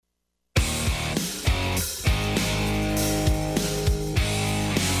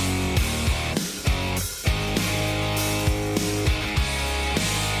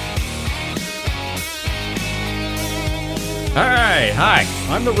All right, hi.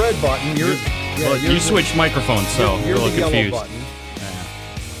 I'm the red button. You switched microphones, so you're a little the yellow confused.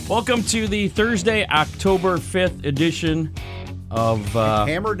 button. Welcome to the Thursday, October 5th edition of...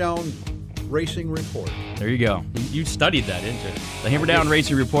 Hammer Down Racing Report. There you go. You studied that, didn't you? The Hammer Down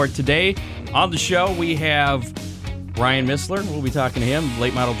Racing Report. Today on the show, we have Ryan Missler. We'll be talking to him,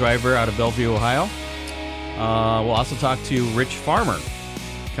 late model driver out of Bellevue, Ohio. We'll also talk to Rich Farmer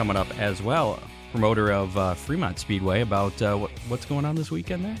coming up as well, promoter of Fremont Speedway, about what's going on this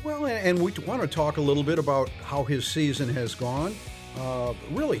weekend there. Well, and we want to talk a little bit about how his season has gone.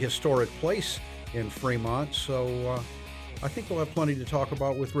 Really historic place in Fremont, so I think we'll have plenty to talk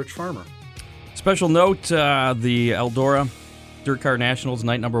about with Rich Farmer. Special note, the Eldora Dirt Car Nationals,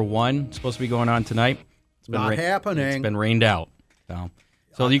 night number 1, supposed to be going on tonight. It's been Not happening. It's been rained out.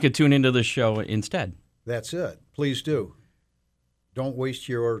 So you could tune into the show instead. That's it. Please do. Don't waste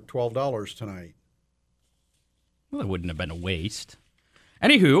your $12 tonight. Well, it wouldn't have been a waste.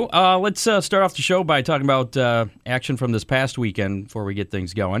 Anywho, let's start off the show by talking about action from this past weekend before we get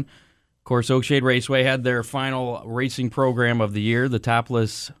things going. Of course, Oakshade Raceway had their final racing program of the year, the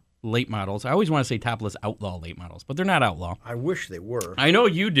Topless Late Models. I always want to say Topless Outlaw Late Models, but they're not outlaw. I wish they were. I know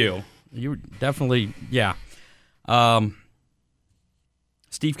you do. You definitely, yeah.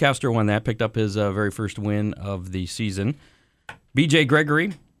 Steve Koster won that, picked up his very first win of the season. BJ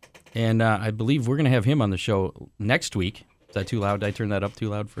Gregory, and I believe we're going to have him on the show next week. Is that too loud? Did I turn that up too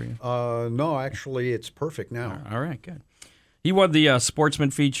loud for you? No, actually, it's perfect now. All right, good. He won the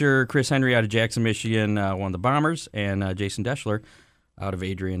Sportsman feature. Chris Henry out of Jackson, Michigan, won the Bombers, and Jason Deschler out of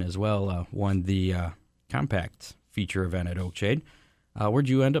Adrian as well won the Compact feature event at Oakshade. Where'd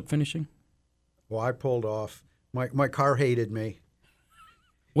you end up finishing? Well, I pulled off. My car hated me.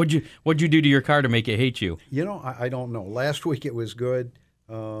 What'd you do to your car to make it hate you? You know, I don't know. Last week it was good.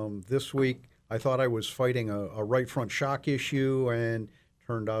 This week I thought I was fighting a right front shock issue, and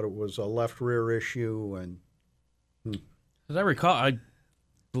turned out it was a left rear issue. And As I recall, I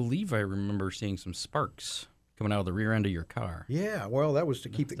believe I remember seeing some sparks coming out of the rear end of your car. Yeah, well, that was to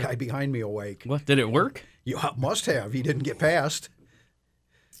keep the guy behind me awake. What, did it work? You must have. He didn't get past.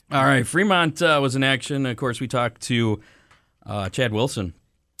 All right, Fremont was in action. Of course, we talked to Chad Wilson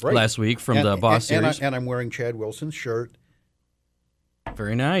last week from the Boss Series. And I'm wearing Chad Wilson's shirt.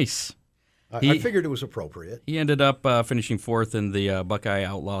 Very nice. I figured it was appropriate. He ended up finishing fourth in the Buckeye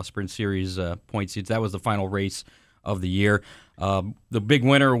Outlaw Sprint Series point seats. That was the final race of the year. The big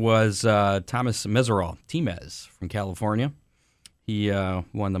winner was Thomas Meserol, T-Mez from California. He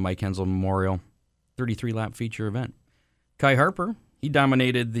won the Mike Hensel Memorial 33-lap feature event. Kai Harper, he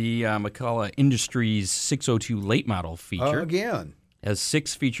dominated the McCullough Industries 602 late model feature. Again. As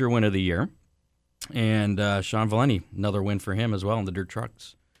 6th feature win of the year. And Sean Valeni, another win for him as well in the dirt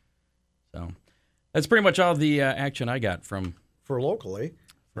trucks. So that's pretty much all the action I got from locally.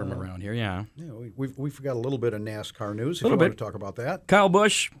 From around here, yeah. Yeah, we've got a little bit of NASCAR news if you want to talk about that. Kyle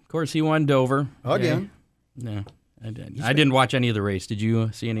Busch, of course, he won Dover. Again. Yeah, I didn't watch any of the race. Did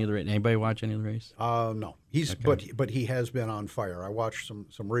you see any of the race? Anybody watch any of the race? No. But he has been on fire. I watched some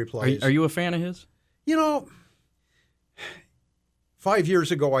replays. Are you a fan of his? You know, 5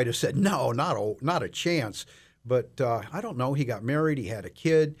 years ago I'd have said no, not a chance. But I don't know. He got married. He had a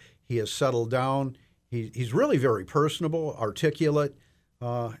kid. He has settled down. He's really very personable, articulate,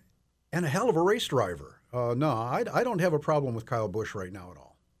 and a hell of a race driver. No, I don't have a problem with Kyle Busch right now at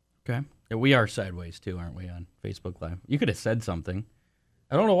all. Okay. We are sideways, too, aren't we, on Facebook Live? You could have said something.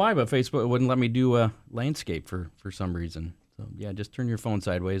 I don't know why, but Facebook wouldn't let me do a landscape for some reason. So, yeah, just turn your phone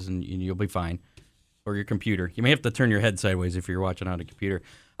sideways and you'll be fine. Or your computer. You may have to turn your head sideways if you're watching on a computer.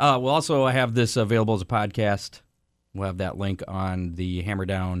 We'll also have this available as a podcast. We'll have that link on the Hammer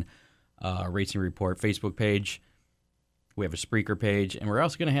Down Racing Report Facebook page. We have a Spreaker page. And we're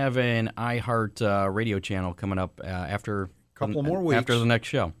also going to have an iHeart radio channel coming up after couple more weeks after the next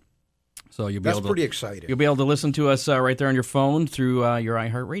show. So you'll be That's pretty exciting. You'll be able to listen to us right there on your phone through your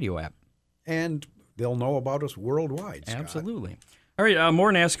iHeart radio app. And they'll know about us worldwide, Scott. Absolutely. All right,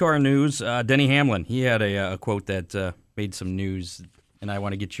 more NASCAR news. Denny Hamlin, he had a quote that made some news, and I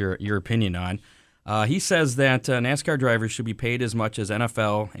want to get your opinion on. He says that NASCAR drivers should be paid as much as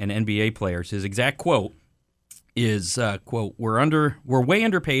NFL and NBA players. His exact quote is, quote, we're way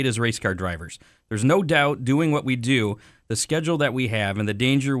underpaid as race car drivers. There's no doubt doing what we do, the schedule that we have, and the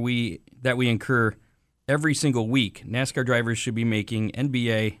danger that we incur every single week, NASCAR drivers should be making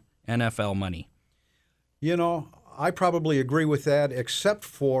NBA, NFL money. You know, I probably agree with that, except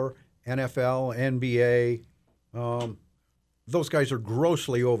for NFL, NBA. Those guys are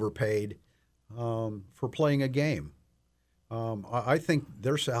grossly overpaid for playing a game. I think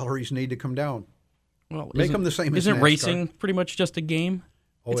their salaries need to come down. Well, Make them the same as Isn't NASCAR. racing pretty much just a game?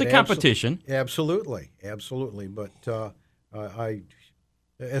 Oh, It's a it competition. Absolutely. But I,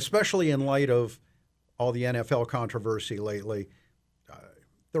 especially in light of all the NFL controversy lately,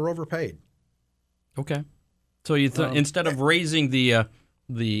 they're overpaid. Okay. So instead of raising the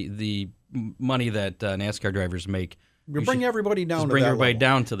money that NASCAR drivers make, You bring everybody down. bring to that everybody level.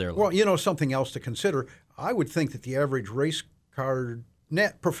 down to their level. Well, something else to consider. I would think that the average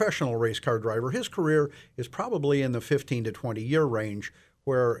professional race car driver, his career is probably in the 15 to 20 year range,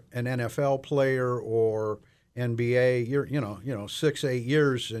 where an NFL player or NBA, you're 6-8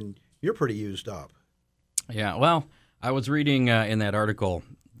 years and you're pretty used up. Yeah, well, I was reading in that article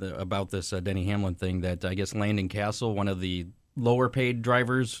about this Denny Hamlin thing that I guess Landon Castle, one of the lower paid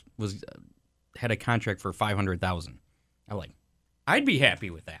drivers, had a contract for $500,000. I'm like, I'd be happy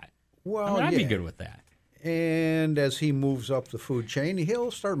with that. Well, I'd be good with that. And as he moves up the food chain,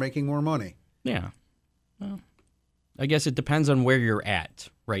 he'll start making more money. Yeah. Well, I guess it depends on where you're at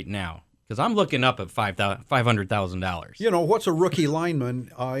right now. Because I'm looking up at $500,000. What's a rookie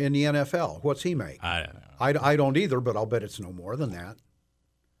lineman in the NFL? What's he make? I don't know. I don't either, but I'll bet it's no more than that.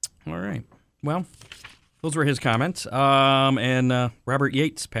 All right. Well, those were his comments. And Robert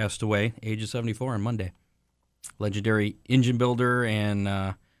Yates passed away, age of 74, on Monday. Legendary engine builder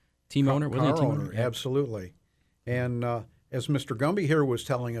and team owner. Wasn't he a Car team owner, owner? Yeah. absolutely. And as Mr. Gumby here was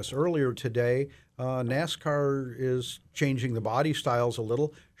telling us earlier today, NASCAR is changing the body styles a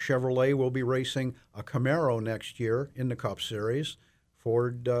little. Chevrolet will be racing a Camaro next year in the Cup Series.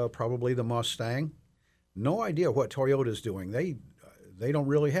 Ford probably the Mustang. No idea what Toyota's doing. They don't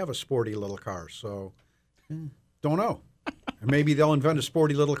really have a sporty little car, so don't know. Maybe they'll invent a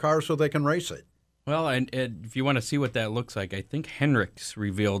sporty little car so they can race it. Well, and if you want to see what that looks like, I think Hendricks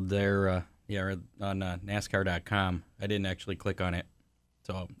revealed their on NASCAR.com. I didn't actually click on it,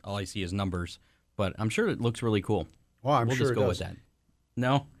 so all I see is numbers. But I'm sure it looks really cool. Well, We'll sure just it go does. with that.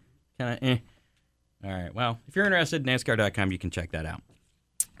 No? Kind of All right. Well, if you're interested, NASCAR.com, you can check that out.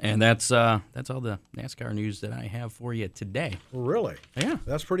 And that's all the NASCAR news that I have for you today. Really? Yeah,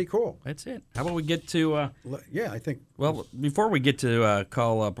 That's pretty cool. that's it. How about we get to Yeah, I think well, before we get to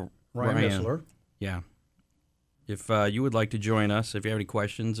call up Ryan Missler. Yeah. If you would like to join us, if you have any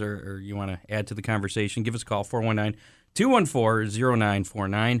questions or you want to add to the conversation, give us a call,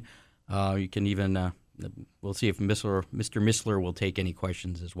 419-214-0949. You can even, we'll see if Mr. Missler will take any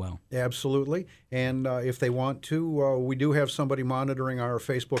questions as well. Absolutely. And if they want to, we do have somebody monitoring our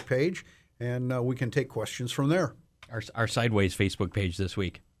Facebook page, and we can take questions from there. Our Sideways Facebook page this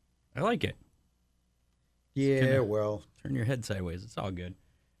week. I like it. Yeah, well. Turn your head sideways. It's all good.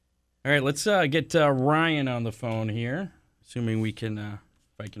 All right, let's get Ryan on the phone here, assuming we can, if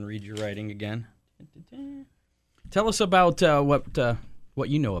I can read your writing again. Tell us about what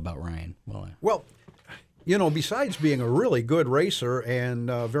you know about Ryan. Well, besides being a really good racer and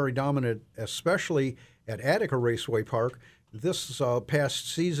very dominant, especially at Attica Raceway Park, this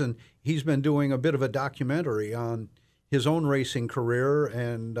past season he's been doing a bit of a documentary on his own racing career,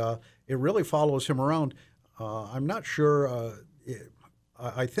 and it really follows him around. I'm not sure.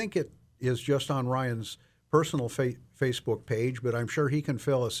 I think it is just on Ryan's personal Facebook page, but I'm sure he can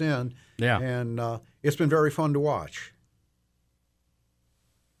fill us in. Yeah. And it's been very fun to watch.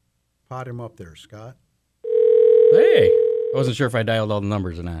 Pot him up there, Scott. Hey, I wasn't sure if I dialed all the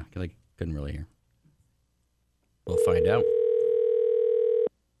numbers or not because I couldn't really hear. We'll find out.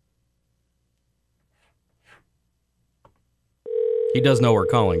 He does know we're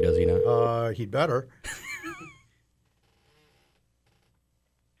calling, does he not? He'd better.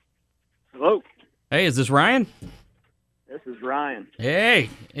 Hello, Hey, is this Ryan? this is Ryan. Hey,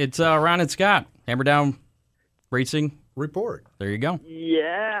 it's Ron and Scott. Hammer Down Racing. Report. There you go.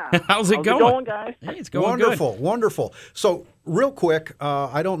 Yeah. How's it going? guys? Hey, it's going good. Wonderful. So, real quick,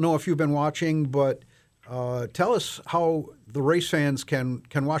 I don't know if you've been watching, but tell us how the race fans can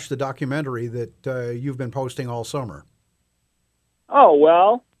watch the documentary that you've been posting all summer. Oh,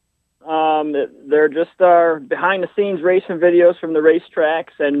 well, they're just our behind-the-scenes racing videos from the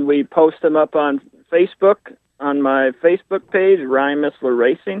racetracks, and we post them up on Facebook, on my Facebook page, Ryan Missler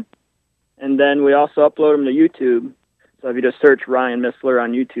Racing, and then we also upload them to YouTube. So if you just search Ryan Missler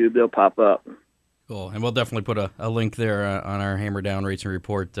on YouTube, they'll pop up. Cool. And we'll definitely put a link there on our Hammer Down Racing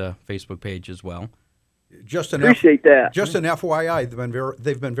Report Facebook page as well. Just an Appreciate that. Just an FYI,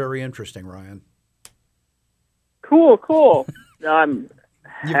 they've been very interesting, Ryan. Cool. I'm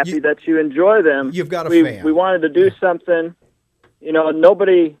happy that you enjoy them. You've got a fan. We wanted to do something.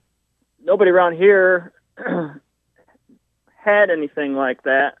 Nobody around here had anything like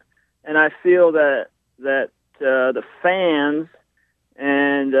that, and I feel that the fans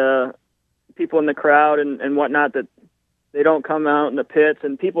and people in the crowd and whatnot that they don't come out in the pits,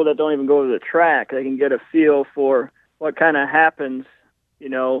 and people that don't even go to the track, they can get a feel for what kind of happens,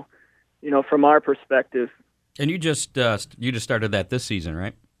 from our perspective. And you just started that this season,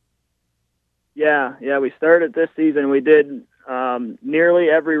 right? Yeah, we started this season. We did nearly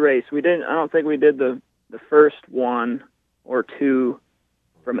every race. I don't think we did the first one or two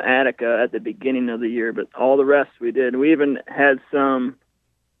from Attica at the beginning of the year, but all the rest we did. We even had some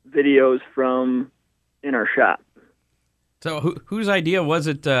videos from in our shop. So whose idea was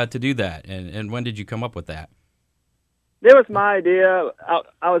it to do that, and when did you come up with that? It was my idea.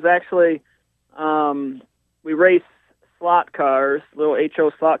 I was actually, we race slot cars, little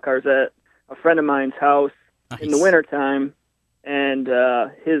HO slot cars at a friend of mine's house in the wintertime, and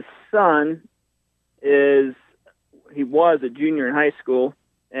his son he was a junior in high school,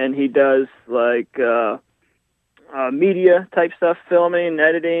 and he does like media type stuff, filming and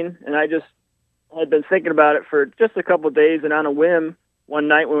editing, and I just had been thinking about it for just a couple of days, and on a whim, one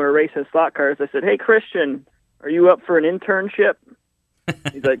night when we were racing slot cars, I said, "Hey, Christian, are you up for an internship?"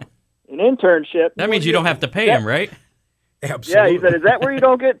 He's like, "An internship? That means you don't have to pay him, right?" Absolutely. Yeah, he said, "Is that where you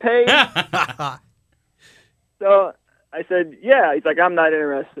don't get paid?" So I said, "Yeah." He's like, "I'm not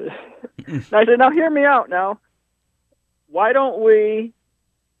interested." And I said, "Now hear me out now. Why don't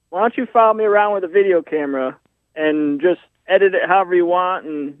you follow me around with a video camera and just edit it however you want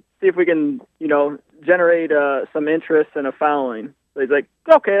and see if we can, generate some interest and a following." So he's like,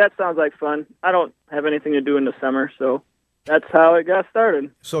 "Okay, that sounds like fun. I don't have anything to do in the summer." So that's how it got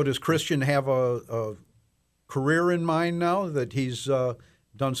started. So does Christian have a career in mind now that he's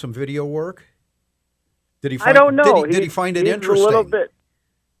done some video work? Did he? I don't know. Did he find it interesting?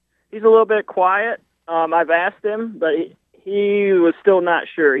 He's a little bit quiet. I've asked him, but he was still not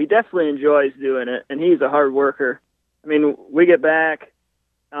sure. He definitely enjoys doing it, and he's a hard worker. I mean, we get back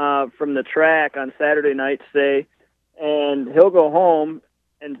from the track on Saturday night, say, and he'll go home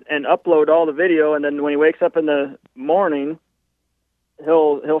and upload all the video, and then when he wakes up in the morning,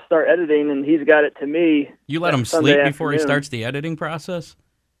 he'll start editing, and he's got it to me. You let him sleep before he starts the editing process?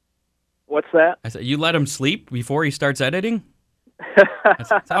 What's that? I said, you let him sleep before he starts editing?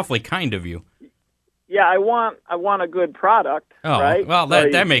 That's awfully kind of you. Yeah, I want a good product, right? Well,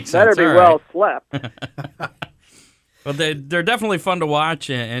 that makes sense. Better be well slept. Well, they're definitely fun to watch,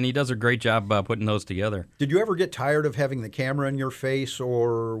 and he does a great job putting those together. Did you ever get tired of having the camera in your face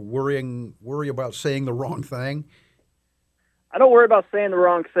or worry about saying the wrong thing? I don't worry about saying the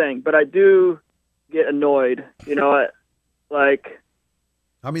wrong thing, but I do get annoyed.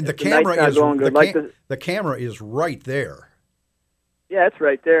 I mean, the camera is the camera is right there. Yeah, it's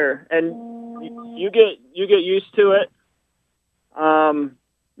right there, and you get used to it.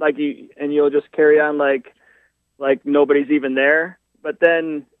 You'll just carry on like nobody's even there. But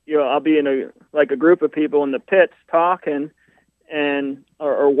then I'll be in a group of people in the pits talking,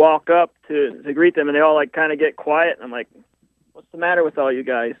 or walk up to greet them, and they all kind of get quiet. And I'm like, "What's the matter with all you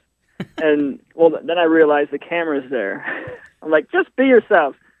guys?" And then I realize the camera's there. I'm like, "Just be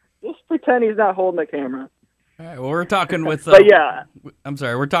yourself. Just pretend he's not holding the camera." All right, well, we're talking with. But yeah, I'm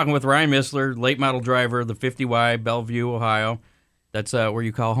sorry. We're talking with Ryan Missler, late model driver, the 50Y, Bellevue, Ohio. That's where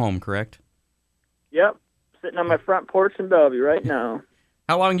you call home, correct? Yep, sitting on my front porch in Bellevue right now.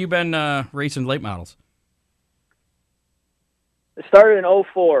 How long you been racing late models? It started in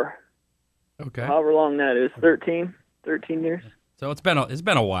 2004. Okay. However long that is, 13 years. So it's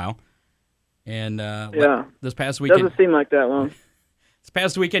been a while. And this past weekend doesn't seem like that long. This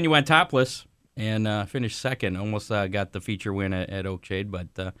past weekend you went topless and finished second. Almost got the feature win at Oakshade,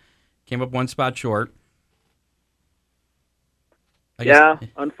 but came up one spot short.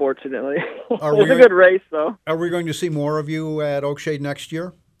 Unfortunately. It was a good race, though. Are we going to see more of you at Oakshade next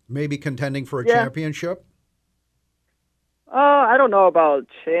year? Maybe contending for a championship? I don't know about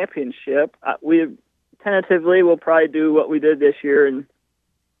championship. We tentatively will probably do what we did this year and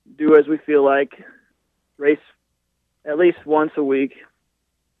do as we feel like. Race at least once a week.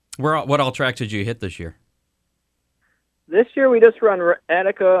 What all tracks did you hit this year? This year we just run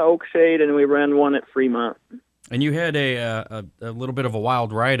Attica, Oakshade, and we ran one at Fremont. And you had a little bit of a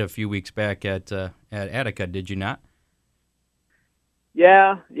wild ride a few weeks back at Attica, did you not?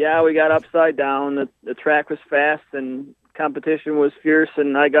 Yeah, we got upside down. The track was fast and competition was fierce,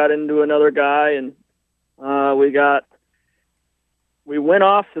 and I got into another guy, and we went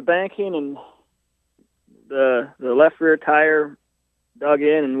off the banking, and the left rear tire dug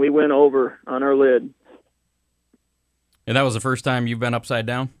in, and we went over on our lid. And that was the first time you've been upside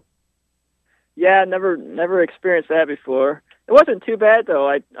down? Yeah, never experienced that before. It wasn't too bad, though.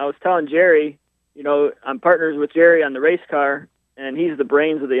 I was telling Jerry, I'm partners with Jerry on the race car, and he's the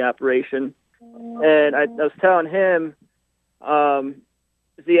brains of the operation. And I was telling him,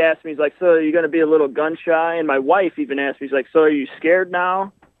 he asked me, he's like, so are you going to be a little gun shy? And my wife even asked me, she's like, so are you scared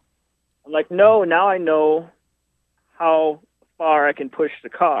now? I'm like, no, now I know how far I can push the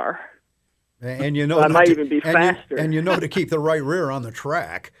car. And you know, So I might even be faster. And you know to keep the right rear on the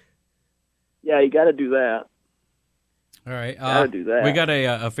track. Yeah, you got to do that. All right. Gotta do that. We got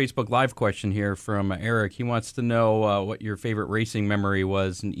a Facebook Live question here from Eric. He wants to know what your favorite racing memory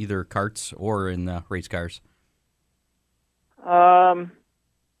was in either karts or in race cars.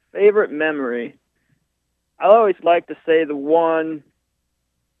 Favorite memory. I always like to say the one.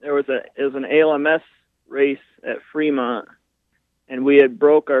 It was an ALMS race at Fremont, and we had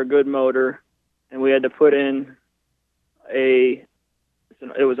broke our good motor, and we had to put in it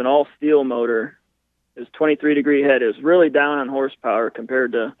was an all steel motor. It was 23-degree head. It was really down on horsepower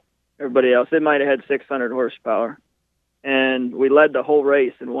compared to everybody else. It might have had 600 horsepower, and we led the whole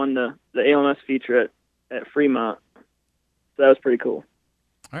race and won the ALMS feature at Fremont. So that was pretty cool.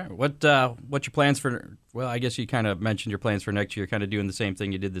 All right. What's your plans for? Well, I guess you kind of mentioned your plans for next year. Kind of doing the same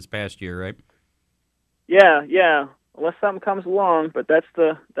thing you did this past year, right? Yeah. Unless something comes along, but that's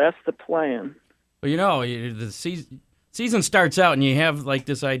the plan. Well, you know, the season starts out and you have like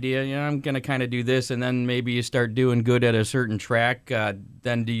this idea. You know, I'm going to kind of do this, and then maybe you start doing good at a certain track.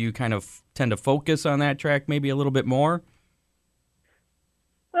 Then do you kind of tend to focus on that track maybe a little bit more?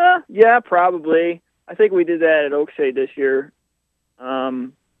 Yeah, probably. I think we did that at Oakshade this year.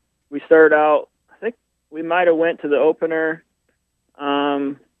 We started out, I think we might have went to the opener,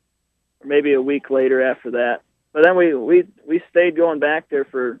 or maybe a week later after that. But then we stayed going back there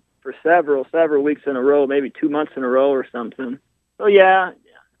for several weeks in a row, maybe 2 months in a row or something. So yeah,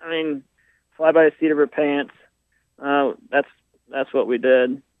 I mean, fly by the seat of our pants. That's what we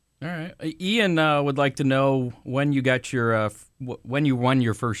did. All right. Ian would like to know when you got when you won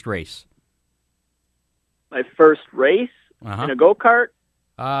your first race. My first race in a go-kart?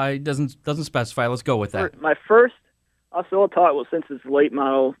 It doesn't specify. Let's go with that. My first, also I'll talk, well, since it's late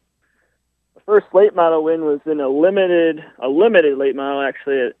model, the first late model win was in a limited late model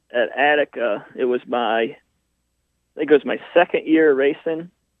actually at Attica. It was I think it was my second year racing,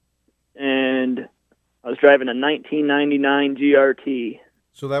 and I was driving a 1999 GRT.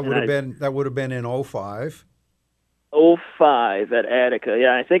 So that would have been in 05. 05 at Attica.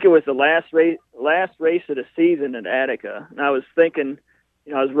 Yeah, I think it was the last race of the season at Attica. And I was thinking,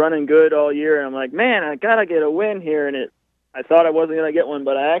 you know, I was running good all year, and I'm like, man, I gotta get a win here. And I thought I wasn't gonna get one,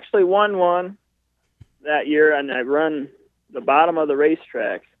 but I actually won one that year, and I run the bottom of the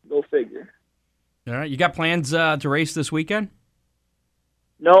racetrack. Go figure. All right, you got plans to race this weekend?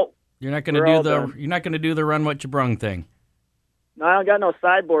 Nope. You're not gonna do the run what you brung thing. No, I don't got no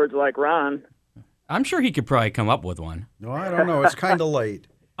sideboards like Ron. I'm sure he could probably come up with one. No, I don't know. It's kind of late.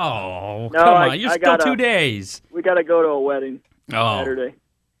 Oh, no, come on. You're still 2 days. We got to go to a wedding Saturday.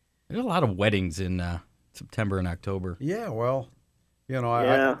 There's a lot of weddings in September and October. Yeah, well, you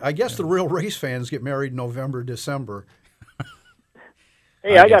know, I guess the real race fans get married November, December.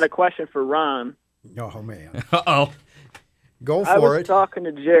 Hey, I got a question for Ron. Oh, man. Uh-oh. Go for it. I was talking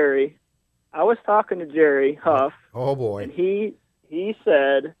to Jerry Huff. Oh, boy. And he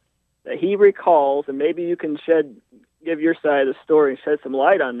said that he recalls, and maybe you can give your side of the story and shed some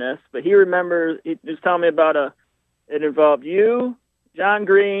light on this, but he remembers, he was telling me about it involved you, John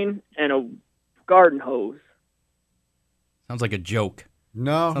Green, and a garden hose. Sounds like a joke.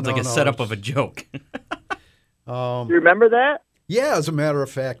 Sounds like a setup of a joke. Do you remember that? Yeah, as a matter of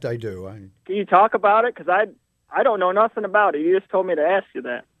fact, I do. Can you talk about it? Because I don't know nothing about it. You just told me to ask you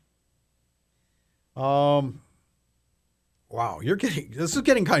that. Wow, this is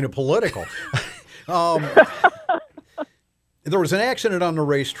getting kind of political. There was an accident on the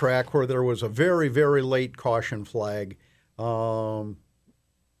racetrack where there was a very, very late caution flag. Cars.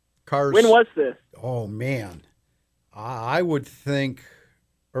 When was this? Oh, man. I would think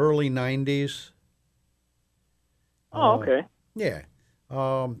early 90s. Oh, okay. Yeah.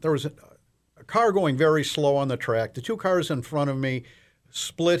 There was a car going very slow on the track. The two cars in front of me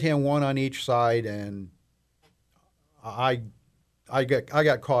split him, one on each side, and I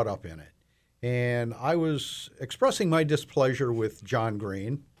got caught up in it. And I was expressing my displeasure with John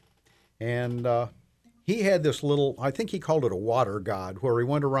Green. And he had this little, I think he called it a water god, where he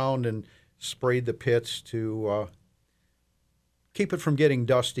went around and sprayed the pits to keep it from getting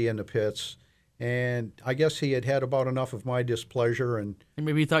dusty in the pits. And I guess he had about enough of my displeasure and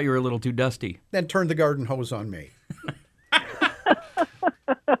Maybe he thought you were a little too dusty. Then turned the garden hose on me. Does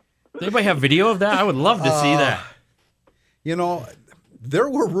anybody have video of that? I would love to see that. You know, there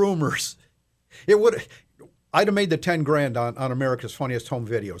were rumors. I'd have made the $10,000 on America's Funniest Home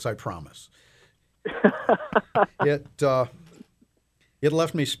Videos, I promise. It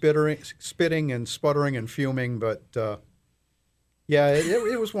left me spitting and sputtering and fuming, but yeah,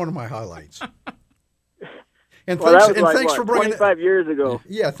 it was one of my highlights. And Well, that was thanks for bringing 25 years ago.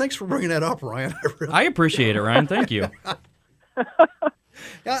 Yeah, thanks for bringing that up, Ryan. I appreciate it, Ryan. Thank you. I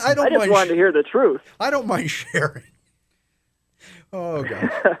don't I just mind. wanted to hear the truth. I don't mind sharing. Oh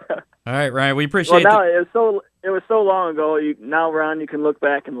God. All right, Ryan. We Well, appreciate now it. it was so long ago. Now, Ron, you can look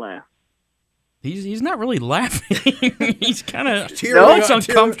back and laugh. He's not really laughing. He's kind of Tearing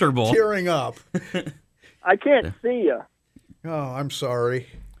uncomfortable. Tearing up. I can't see you. Oh, I'm sorry.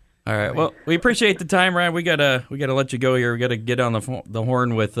 All right. Well, we appreciate the time, Ryan. We gotta let you go here. We gotta get on the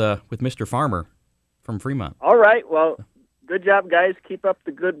horn with Mr. Farmer from Fremont. All right. Well, good job, guys. Keep up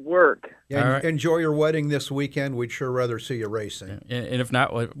the good work. And All right. enjoy your wedding this weekend. We'd sure rather see you racing. And if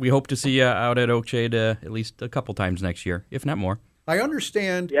not, we hope to see you out at Oakshade at least a couple times next year, if not more. I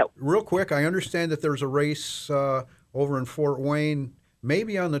understand, Yep. real quick, I understand that there's a race over in Fort Wayne,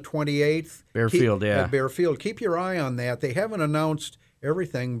 maybe on the 28th. Bearfield, yeah. At Bearfield. Keep your eye on that. They haven't announced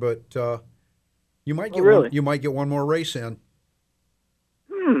everything, but you might get really? you might get one more race in.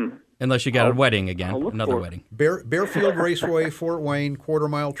 Unless you got a wedding again, I'll look another for it. wedding. Bearfield Raceway, Fort Wayne,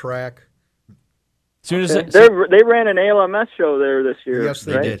 quarter-mile track. As soon as They ran an ALMS show there this year. Yes,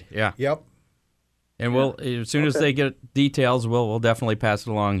 they right? did, yeah. Yep. And we'll as soon as they get details, we'll definitely pass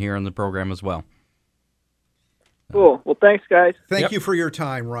it along here on the program as well. Cool. Well, thanks, guys. Thank Yep. you for your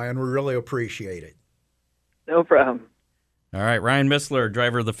time, Ryan. We really appreciate it. No problem. All right, Ryan Missler,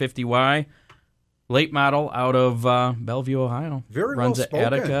 driver of the 50Y, late model out of Bellevue, Ohio. Very runs well at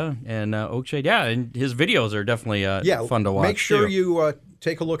spoken. Attica and Oakshade. Yeah, and his videos are definitely fun to watch. Make sure too. you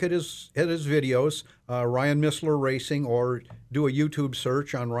take a look at his videos, Ryan Missler Racing, or do a YouTube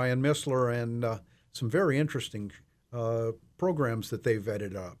search on Ryan Missler, and some very interesting programs that they've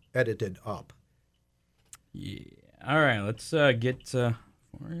edited up. Yeah. All right, let's get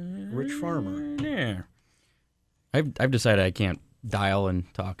Rich Farmer. Yeah. I've decided I can't dial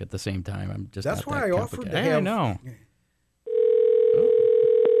and talk at the same time. I'm just That's not why that I offered to complicated. have. I know.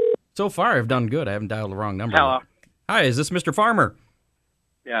 So far, I've done good. I haven't dialed the wrong number. Hello. Hi, is this Mr. Farmer?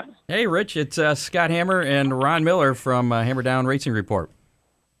 Yes. Hey, Rich. It's Scott Hammer and Ron Miller from Hammer Down Racing Report.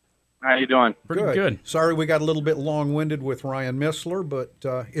 How you doing? Pretty good. Sorry we got a little bit long-winded with Ryan Missler, but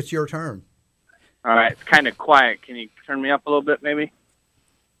it's your turn. All right. It's kind of quiet. Can you turn me up a little bit, maybe?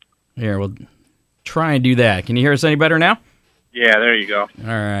 Here, we'll try and do that. Can you hear us any better now? Yeah, there you go. All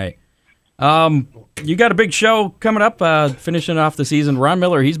right. You got a big show coming up, finishing off the season. Ron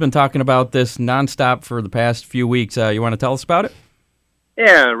Miller, he's been talking about this nonstop for the past few weeks. You want to tell us about it?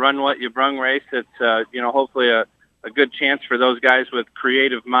 Yeah, Run What You Brung race. It's, hopefully a good chance for those guys with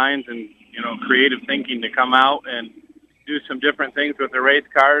creative minds and, creative thinking to come out and do some different things with their race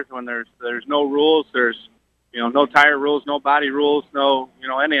cars when there's no rules. There's, no tire rules, no body rules, no,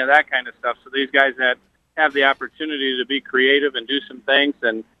 any of that kind of stuff. So these guys that have the opportunity to be creative and do some things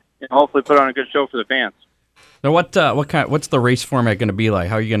and hopefully put on a good show for the fans. Now, what's the race format going to be like?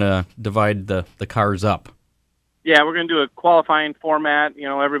 How are you going to divide the cars up? Yeah, we're going to do a qualifying format.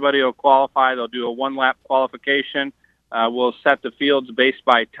 Everybody will qualify. They'll do a one-lap qualification. We'll set the fields based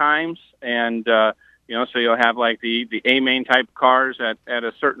by times, and so you'll have like the A main type cars at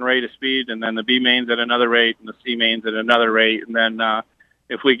a certain rate of speed, and then the B mains at another rate, and the C mains at another rate, and then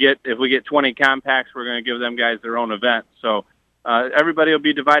if we get 20 compacts, we're going to give them guys their own event. So everybody will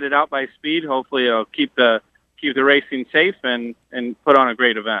be divided out by speed. Hopefully, it'll keep the racing safe and put on a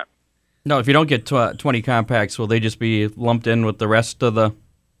great event. No, if you don't get 20 compacts, will they just be lumped in with the rest of the?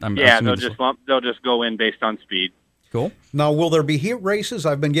 They'll just go in based on speed. Cool. Now, will there be heat races?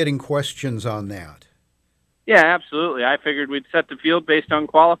 I've been getting questions on that. Yeah, absolutely. I figured we'd set the field based on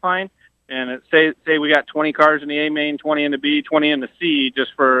qualifying, and say we got 20 cars in the A main, 20 in the B, 20 in the C,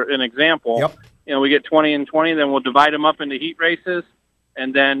 just for an example. Yep. We get 20 and 20, then we'll divide them up into heat races,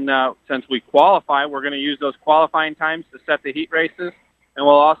 and then since we qualify, we're going to use those qualifying times to set the heat races, and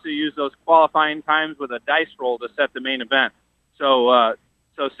we'll also use those qualifying times with a dice roll to set the main event. So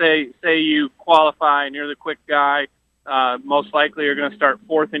say you qualify and you're the quick guy, most likely you're going to start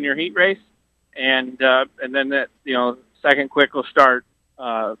fourth in your heat race, and then that second quick will start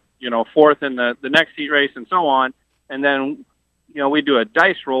fourth in the next heat race, and so on. And then we do a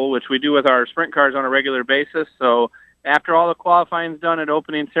dice roll, which we do with our sprint cars on a regular basis. So after all the qualifying is done at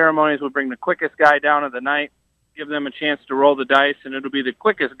opening ceremonies, we'll bring the quickest guy down of the night, give them a chance to roll the dice, and it'll be the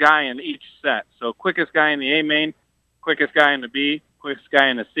quickest guy in each set. So quickest guy in the A main, quickest guy in the B, quickest guy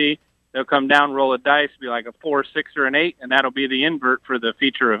in the C. They'll come down, roll a dice, be like a 4, 6, or an 8, and that'll be the invert for the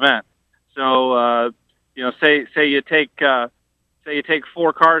feature event. So say you take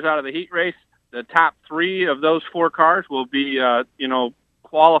 4 cars out of the heat race, the top 3 of those 4 cars will be,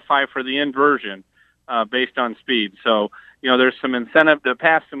 qualify for the inversion based on speed. So, there's some incentive to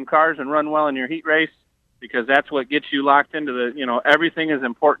pass some cars and run well in your heat race, because that's what gets you locked into the, everything is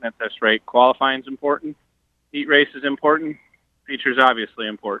important at this rate. Qualifying is important. Heat race is important. Features obviously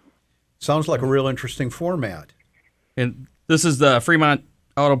important. Sounds like a real interesting format. And this is the Fremont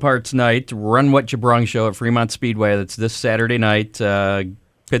Auto Parts Night, Run What You Brung show at Fremont Speedway. That's this Saturday night.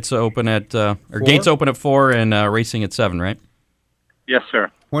 Pits open at, gates open at 4 and racing at 7, right? Yes,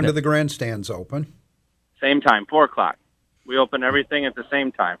 sir. When do the grandstands open? Same time, 4 o'clock. We open everything at the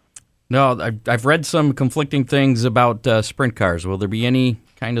same time. No, I've read some conflicting things about sprint cars. Will there be any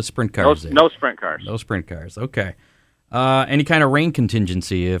kind of sprint cars there? No sprint cars. No sprint cars. Okay. Any kind of rain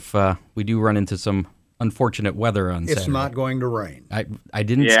contingency if we do run into some unfortunate weather on Saturday? It's not going to rain. I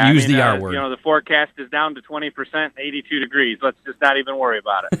didn't use the R word. The forecast is down to 20%, 82 degrees. Let's just not even worry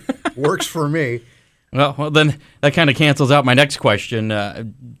about it. Works for me. Well, then that kind of cancels out my next question.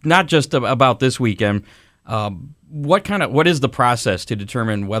 Not just about this weekend. What is the process to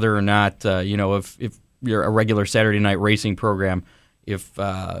determine whether or not if you're a regular Saturday night racing program,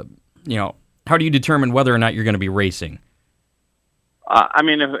 how do you determine whether or not you're going to be racing?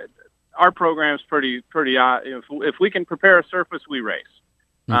 Our program's pretty. If we can prepare a surface, we race.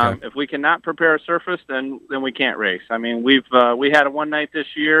 Okay. If we cannot prepare a surface, then we can't race. We had a one night this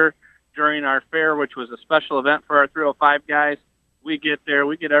year during our fair, which was a special event for our 305 guys. We get there,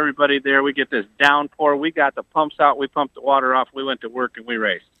 we get everybody there, we get this downpour, we got the pumps out, we pumped the water off, we went to work and we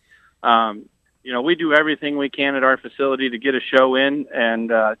raced. We do everything we can at our facility to get a show in,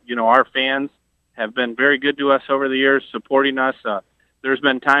 and our fans have been very good to us over the years, supporting us. There's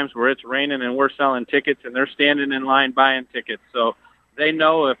been times where it's raining and we're selling tickets and they're standing in line buying tickets. So they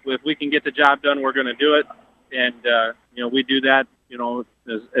know if we can get the job done, we're going to do it. And, we do that,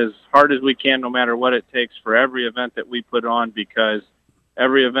 as hard as we can, no matter what it takes for every event that we put on, because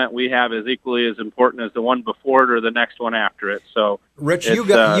every event we have is equally as important as the one before it or the next one after it. So, Rich,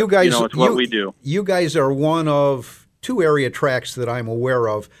 it's what we do. You guys are one of 2 area tracks that I'm aware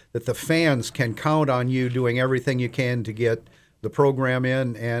of that the fans can count on you doing everything you can to get the program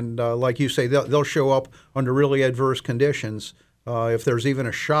in. And like you say, they'll show up under really adverse conditions if there's even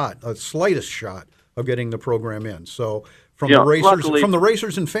a slightest shot of getting the program in. So from the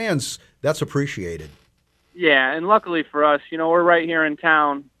racers and fans, that's appreciated. Yeah, and luckily for us, we're right here in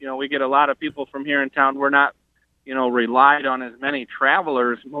town. We get a lot of people from here in town. We're not, relied on as many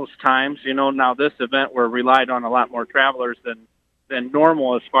travelers most times. Now this event, we're relied on a lot more travelers than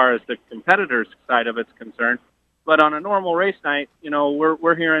normal as far as the competitors' side of it's concerned. But on a normal race night,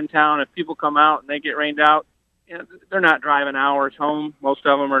 we're here in town. If people come out and they get rained out, they're not driving hours home. Most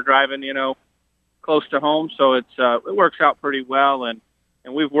of them are driving, close to home. So it works out pretty well. And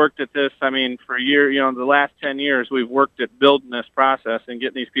we've worked at this, for a year, the last 10 years, we've worked at building this process and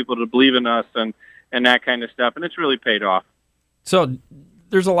getting these people to believe in us and that kind of stuff. And it's really paid off. So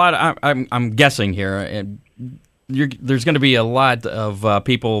there's a lot, I'm guessing here, and there's going to be a lot of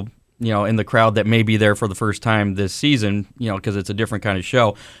people, in the crowd that may be there for the first time this season, because it's a different kind of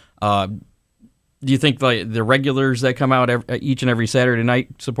show. Do you think the regulars that come out each and every Saturday night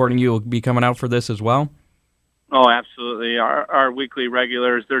supporting you will be coming out for this as well? Oh, absolutely. Our weekly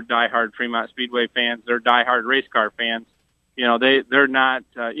regulars, they're diehard Fremont Speedway fans. They're diehard race car fans. They're not,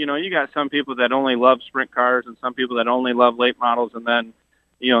 you got some people that only love sprint cars and some people that only love late models. And then,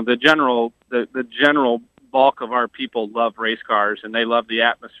 the general bulk of our people love race cars and they love the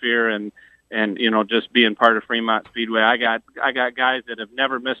atmosphere and just being part of Fremont Speedway. I got guys that have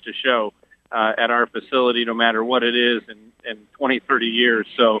never missed a show at our facility, no matter what it is, in 20, 30 years.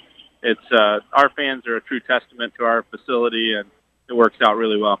 So it's our fans are a true testament to our facility, and it works out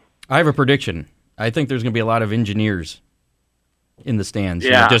really well. I have a prediction. I think there's going to be a lot of engineers in the stands,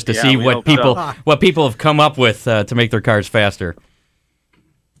 just to see what people have come up with to make their cars faster.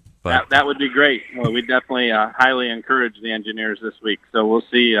 But that would be great. Well, we definitely highly encourage the engineers this week. So we'll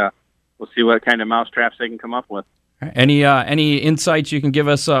see what kind of mousetraps they can come up with. Any insights you can give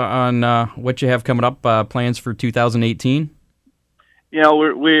us on what you have coming up, plans for 2018? We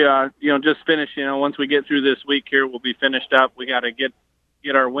just finished. Once we get through this week here, we'll be finished up. We got to get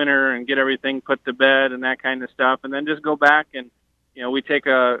our winter and get everything put to bed and that kind of stuff, and then just go back and we take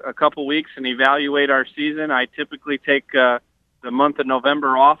a couple weeks and evaluate our season. I typically take the month of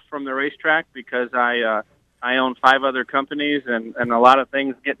November off from the racetrack because I own 5 other companies and a lot of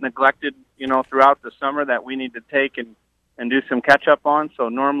things get neglected, throughout the summer that we need to take and do some catch up on. So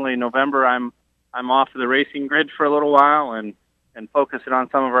normally November I'm off the racing grid for a little while and focusing on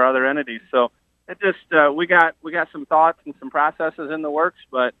some of our other entities. So it just we got some thoughts and some processes in the works,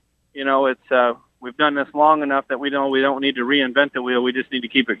 but it's we've done this long enough that we don't need to reinvent the wheel. We just need to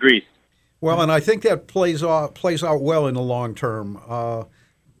keep it greased. Well, and I think that plays out well in the long term.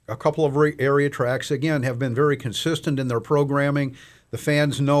 A couple of area tracks, again, have been very consistent in their programming. The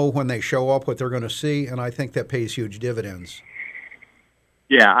fans know when they show up what they're going to see, and I think that pays huge dividends.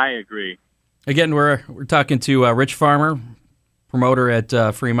 Yeah, I agree. Again, we're talking to Rich Farmer, promoter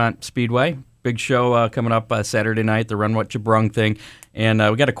at Fremont Speedway. Big show coming up Saturday night, the Run What You Brung thing. And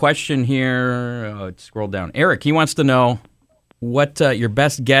we got a question here. Scroll down. Eric, he wants to know what your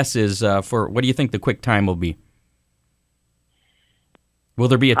best guess is for what do you think the quick time will be? Will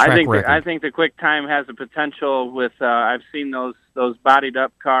there be a track record? I think the quick time has a potential with, I've seen those bodied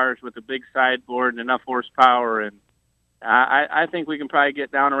up cars with a big sideboard and enough horsepower, and I think we can probably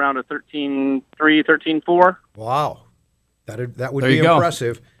get down around a 13.3, 13.4. Wow. That would be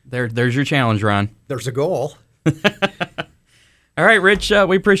impressive. There's your challenge, Ron. There's a goal. All right, Rich,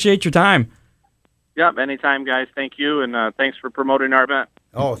 we appreciate your time. Yep, anytime, guys. Thank you, and thanks for promoting our event.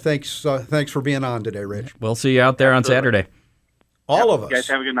 Oh, thanks for being on today, Rich. We'll see you out there on Saturday. All of us. You guys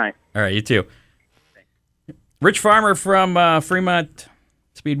have a good night. All right, you too. Rich Farmer from Fremont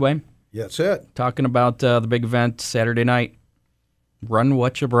Speedway. Yeah, that's it. Talking about the big event Saturday night, Run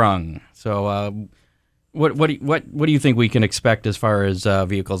What You Brung. So, what do you think we can expect as far as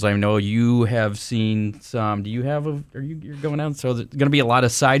vehicles? I know you have seen some. Do you have you're going out? So there's going to be a lot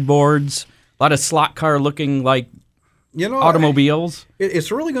of sideboards, a lot of slot car looking like automobiles.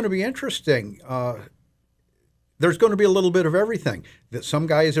 It's really going to be interesting. There's going to be a little bit of everything. That some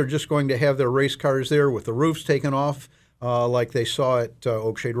guys are just going to have their race cars there with the roofs taken off, like they saw at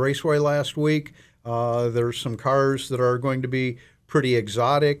Oakshade Raceway last week. There's some cars that are going to be pretty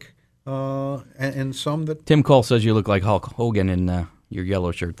exotic, and some that... Tim Cole says you look like Hulk Hogan in your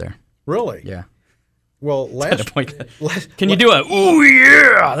yellow shirt there. Really? Yeah. Well, can you do a, ooh,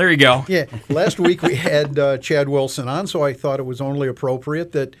 yeah, there you go. Yeah, last week we had Chad Wilson on, so I thought it was only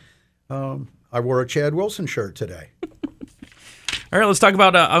appropriate that I wore a Chad Wilson shirt today. All right, let's talk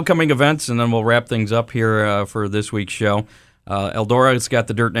about upcoming events, and then we'll wrap things up here for this week's show. Eldora's got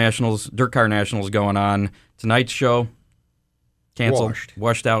the Dirt Car Nationals going on. Tonight's show, canceled,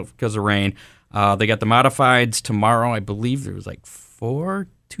 washed out because of rain. They got the Modifieds tomorrow. I believe there was like 4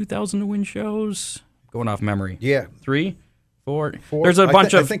 2,000 to win shows. Going off memory. Yeah. 3, 4. There's a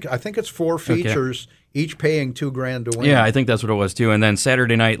bunch of... I think it's 4 features, each paying $2,000 to win. Yeah, I think that's what it was too. And then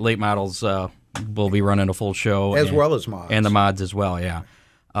Saturday night, late models will be running a full show. As well as mods. And the mods as well, yeah.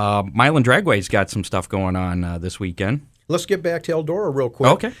 Milan Dragway's got some stuff going on this weekend. Let's get back to Eldora real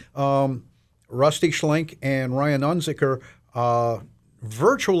quick. Okay. Rusty Schlink and Ryan Unzicker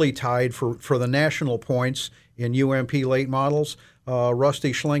virtually tied for the national points in UMP late models.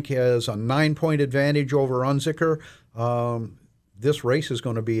 Rusty Schlink has a 9-point advantage over Unzicker. This race is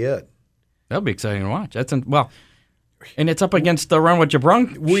going to be it. That'll be exciting to watch. And it's up against the Run What You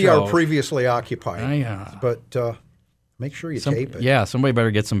Brung We show. are previously occupied. But make sure you tape it. Yeah, somebody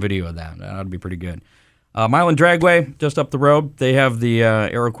better get some video of that. That would be pretty good. Milan Dragway, just up the road. They have the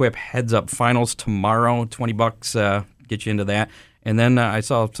AeroQuip Heads Up Finals tomorrow. $20 get you into that. And then I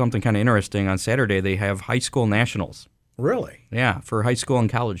saw something kind of interesting on Saturday. They have high school nationals. Really? Yeah, for high school and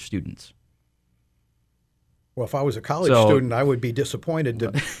college students. Well, if I was a college student, I would be disappointed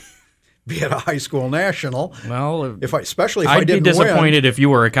to be at a high school national. Well, especially if I'd I didn't be disappointed win. if you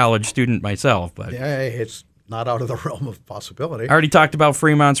were a college student myself. But yeah, it's not out of the realm of possibility. I already talked about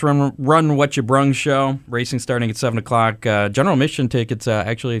Fremont's Run What You Brung show. Racing starting at 7 o'clock. General admission tickets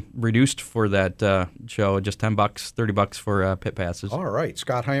actually reduced for that show, just $10, $30 for pit passes. All right.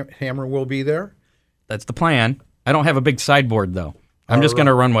 Scott Hammer will be there. That's the plan. I don't have a big sideboard, though. I'm just going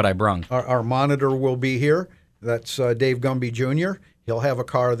to run what I brung. Our monitor will be here. That's Dave Gumby Jr. He'll have a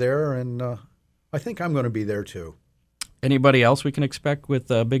car there, and I think I'm going to be there, too. Anybody else we can expect with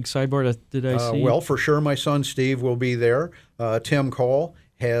a big sideboard? Did I see? Well, for sure, my son Steve will be there. Tim Cole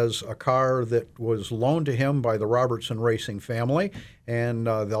has a car that was loaned to him by the Robertson Racing family, and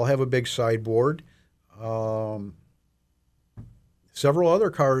they'll have a big sideboard. Several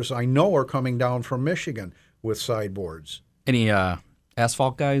other cars I know are coming down from Michigan with sideboards. Any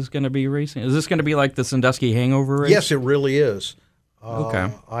asphalt guys going to be racing? Is this going to be like the Sandusky Hangover race? Yes, it really is.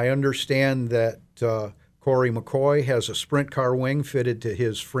 Okay. I understand that Corey McCoy has a sprint car wing fitted to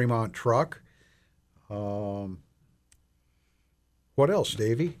his Fremont truck. What else,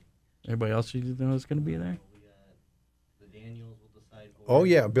 Davey? Anybody else you know is going to be there? We got the Daniels with the sideboard. Oh,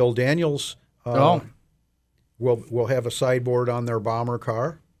 yeah, Bill Daniels will have a sideboard on their bomber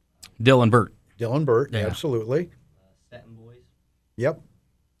car. Dylan Burt. Dylan Burt, Yeah. absolutely. Stetton boys. Yep.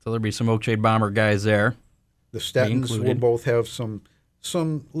 So there'll be some Oakshade Bomber guys there. The Stettons will included. both have some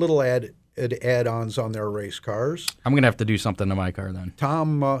some little add-ons on their race cars. I'm going to have to do something to my car then.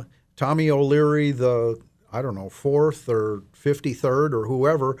 Tommy O'Leary, the 4th or 53rd or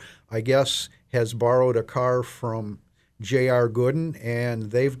whoever, I guess, has borrowed a car from J.R. Gooden,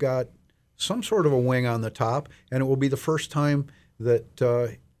 and they've got some sort of a wing on the top, and it will be the first time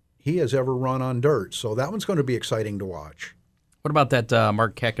that he has ever run on dirt. So that one's going to be exciting to watch. What about that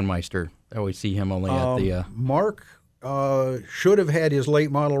Mark Keckenmeister? I always see him only at the... Mark should have had his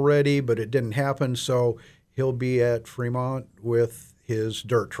late model ready, but it didn't happen, so he'll be at Fremont with his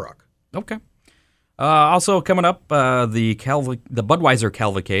dirt truck. Okay. Also coming up, the Budweiser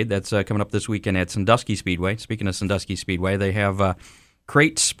Cavalcade. That's coming up this weekend at Sandusky Speedway. Speaking of Sandusky Speedway, they have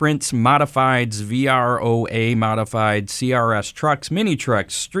crate sprints, modifieds, VROA modified, CRS trucks, mini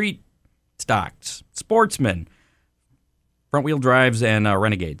trucks, street stocks, sportsmen, front-wheel drives, and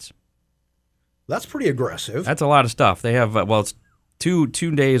renegades. That's pretty aggressive. That's a lot of stuff. They have, it's two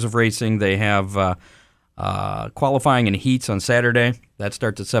days of racing. They have qualifying and heats on Saturday. That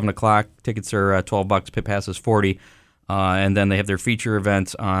starts at 7 o'clock. Tickets are $12. Pit pass is $40. And then they have their feature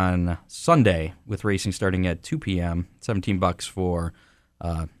events on Sunday with racing starting at 2 p.m., $17 for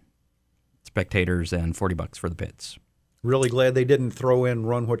spectators and $40 for the pits. Really glad they didn't throw in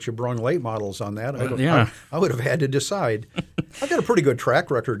run what you brung late models on that. I would have had to decide. I've got a pretty good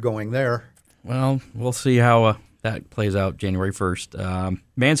track record going there. Well, we'll see how that plays out January 1st.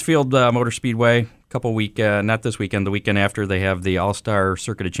 Mansfield Motor Speedway, not this weekend, the weekend after, they have the All-Star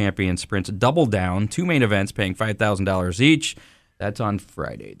Circuit of Champions Sprints Double Down, 2 main events paying $5,000 each. That's on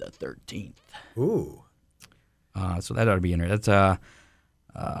Friday the 13th. Ooh. So that ought to be in there. That's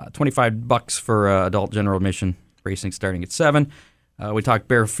 $25 for adult general admission. Racing starting at 7. We talked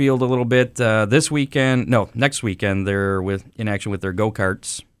Bearfield a little bit. Next weekend, they're in action with their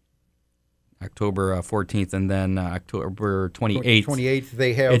go-karts, October 14th, and then October 28th. 28th,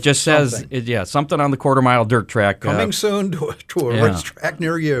 they have It just something. says, something on the quarter-mile dirt track. Coming soon to a racetrack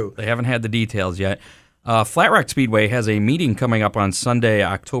near you. They haven't had the details yet. Flat Rock Speedway has a meeting coming up on Sunday,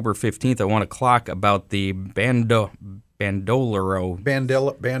 October 15th at 1 o'clock about the Bandoleros.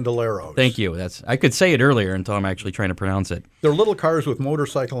 Thank you. I could say it earlier until I'm actually trying to pronounce it. They're little cars with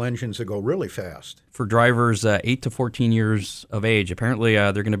motorcycle engines that go really fast. For drivers 8 to 14 years of age. Apparently,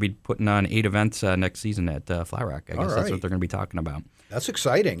 they're going to be putting on 8 events next season at Flat Rock. I guess that's what they're going to be talking about. That's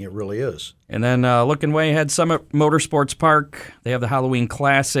exciting. It really is. And then looking way ahead, Summit Motorsports Park. They have the Halloween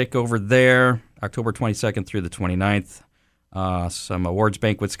Classic over there, October 22nd through the 29th. Some awards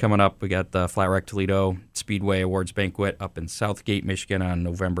banquets coming up. We got the Flat Rock Toledo Speedway Awards Banquet up in Southgate, Michigan on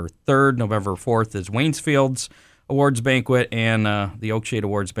November 3rd. November 4th is Waynesfield's Awards Banquet, and the Oakshade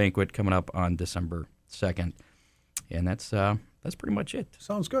Awards Banquet coming up on December 2nd. And that's pretty much it.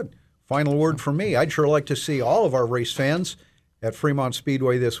 Sounds good. Final word from me. I'd sure like to see all of our race fans at Fremont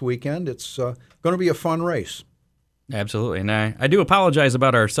Speedway this weekend. It's going to be a fun race. Absolutely. And I do apologize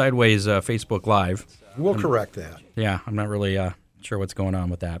about our Sideways Facebook Live. We'll correct that. Yeah, I'm not really sure what's going on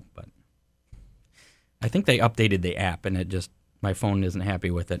with that, but I think they updated the app, and my phone isn't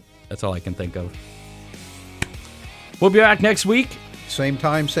happy with it. That's all I can think of. We'll be back next week. Same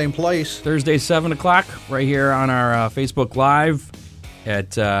time, same place. Thursday, 7 o'clock, right here on our Facebook Live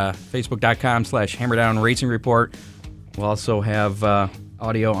at facebook.com/Hammerdown Racing Report. We'll also have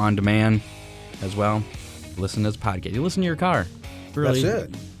audio on demand as well. Listen to this podcast. You listen to your car. That's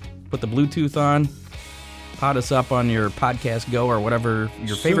it. Put the Bluetooth on. Pod us up on your Podcast Go or whatever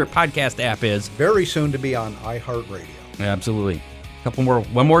your favorite podcast app is. Very soon to be on iHeartRadio. Absolutely.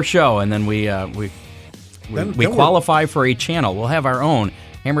 One more show, and then we qualify for a channel. We'll have our own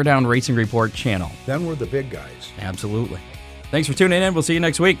Hammerdown Racing Report channel. Then we're the big guys. Absolutely. Thanks for tuning in. We'll see you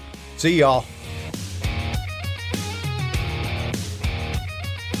next week. See y'all.